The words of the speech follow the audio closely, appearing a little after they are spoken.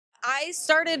I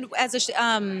started as a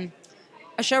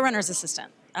showrunner's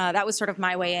assistant. That was sort of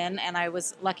my way in, and I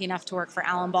was lucky enough to work for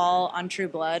Alan Ball on True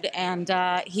Blood, and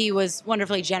he was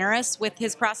wonderfully generous with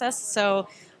his process, so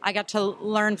I got to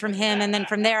learn from him, and then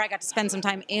from there I got to spend some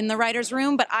time in the writer's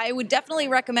room. But I would definitely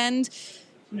recommend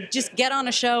just get on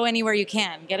a show anywhere you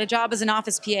can. Get a job as an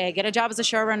office PA, get a job as a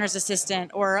showrunner's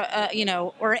assistant, or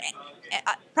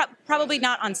probably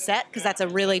not on set, because that's a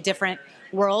really different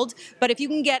world. But if you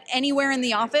can get anywhere in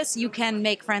the office, you can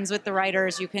make friends with the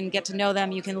writers. You can get to know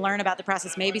them. You can learn about the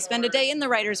process. Maybe spend a day in the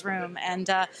writer's room, and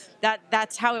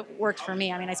that's how it worked for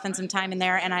me. I mean, I spent some time in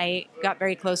there, and I got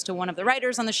very close to one of the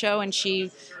writers on the show, and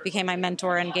she became my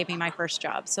mentor and gave me my first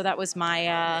job. So that was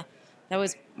my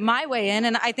way in.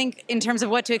 And I think in terms of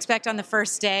what to expect on the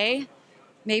first day,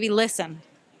 maybe listen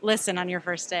on your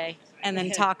first day, and then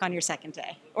talk on your second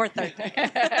day or third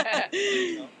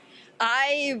day.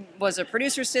 I was a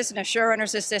producer's assistant, a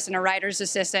showrunner's assistant, a writer's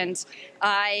assistant.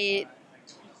 I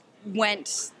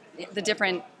went the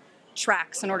different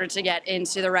tracks in order to get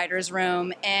into the writer's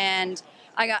room, and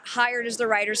I got hired as the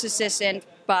writer's assistant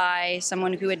by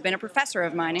someone who had been a professor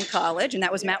of mine in college, and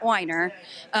that was Matt Weiner.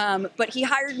 But he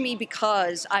hired me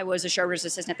because I was a showrunner's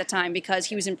assistant at the time, because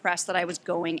he was impressed that I was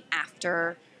going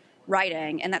after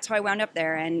writing, and that's how I wound up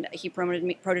there, and he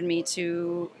promoted me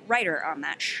to writer on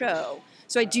that show.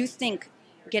 So I do think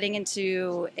getting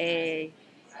into a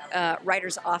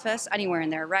writer's office, anywhere in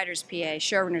there, writer's PA,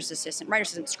 showrunner's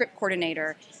assistant, script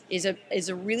coordinator, is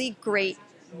a really great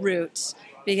route,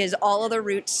 because all other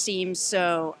routes seem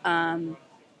so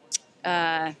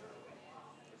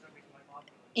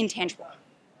intangible.